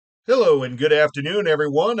Hello and good afternoon,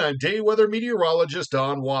 everyone. I'm day weather meteorologist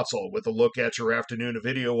Don Watzel with a look at your afternoon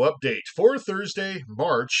video update for Thursday,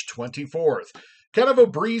 March 24th. Kind of a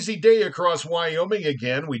breezy day across Wyoming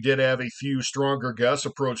again. We did have a few stronger gusts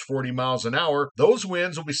approach 40 miles an hour. Those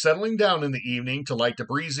winds will be settling down in the evening to light to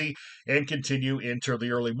breezy and continue into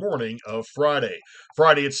the early morning of Friday.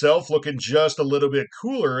 Friday itself looking just a little bit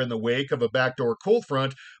cooler in the wake of a backdoor cold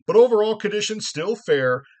front, but overall conditions still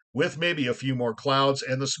fair with maybe a few more clouds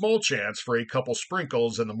and the small chance for a couple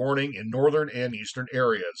sprinkles in the morning in northern and eastern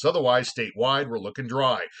areas. Otherwise, statewide, we're looking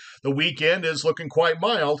dry. The weekend is looking quite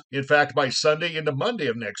mild. In fact, by Sunday into Monday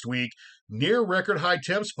of next week, near record high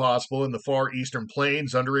temps possible in the far eastern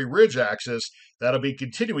plains under a ridge axis that'll be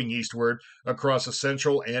continuing eastward across the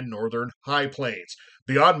central and northern high plains.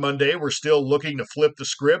 Beyond Monday, we're still looking to flip the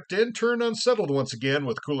script and turn unsettled once again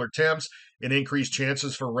with cooler temps and increased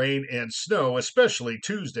chances for rain and snow, especially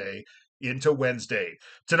Tuesday into Wednesday.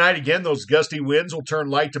 Tonight, again, those gusty winds will turn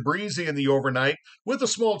light to breezy in the overnight, with a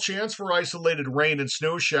small chance for isolated rain and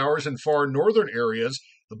snow showers in far northern areas.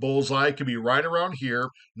 The bullseye could be right around here,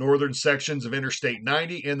 northern sections of Interstate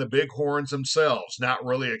 90 and the Bighorns themselves. Not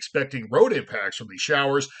really expecting road impacts from these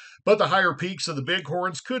showers, but the higher peaks of the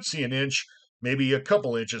Bighorns could see an inch, maybe a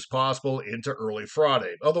couple inches possible into early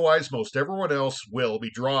Friday. Otherwise, most everyone else will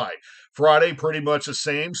be dry. Friday, pretty much the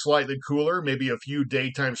same, slightly cooler, maybe a few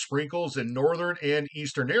daytime sprinkles in northern and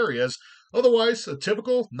eastern areas. Otherwise, a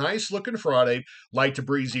typical nice looking Friday, light to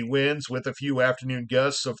breezy winds with a few afternoon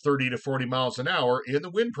gusts of 30 to 40 miles an hour in the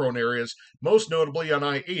wind prone areas, most notably on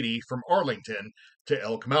I 80 from Arlington to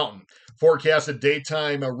Elk Mountain. Forecasted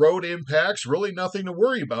daytime road impacts, really nothing to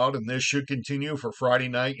worry about, and this should continue for Friday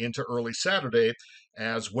night into early Saturday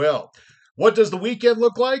as well. What does the weekend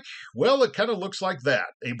look like? Well, it kind of looks like that.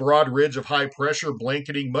 A broad ridge of high pressure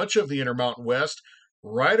blanketing much of the Intermountain West,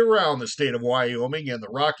 right around the state of Wyoming and the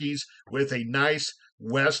Rockies, with a nice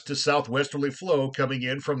west to southwesterly flow coming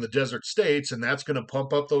in from the desert states, and that's going to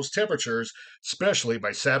pump up those temperatures, especially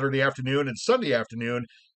by Saturday afternoon and Sunday afternoon,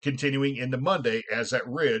 continuing into Monday as that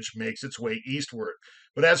ridge makes its way eastward.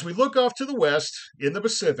 But as we look off to the west in the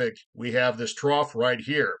Pacific, we have this trough right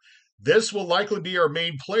here. This will likely be our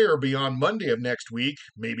main player beyond Monday of next week,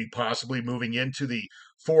 maybe possibly moving into the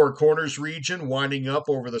Four Corners region, winding up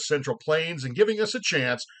over the Central Plains and giving us a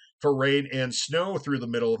chance for rain and snow through the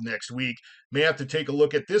middle of next week. May have to take a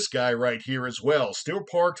look at this guy right here as well. Still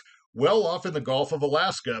parked well off in the Gulf of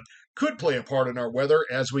Alaska, could play a part in our weather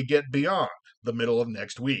as we get beyond the middle of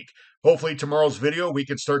next week. Hopefully, tomorrow's video we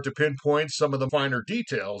can start to pinpoint some of the finer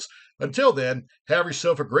details. Until then, have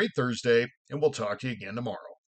yourself a great Thursday, and we'll talk to you again tomorrow.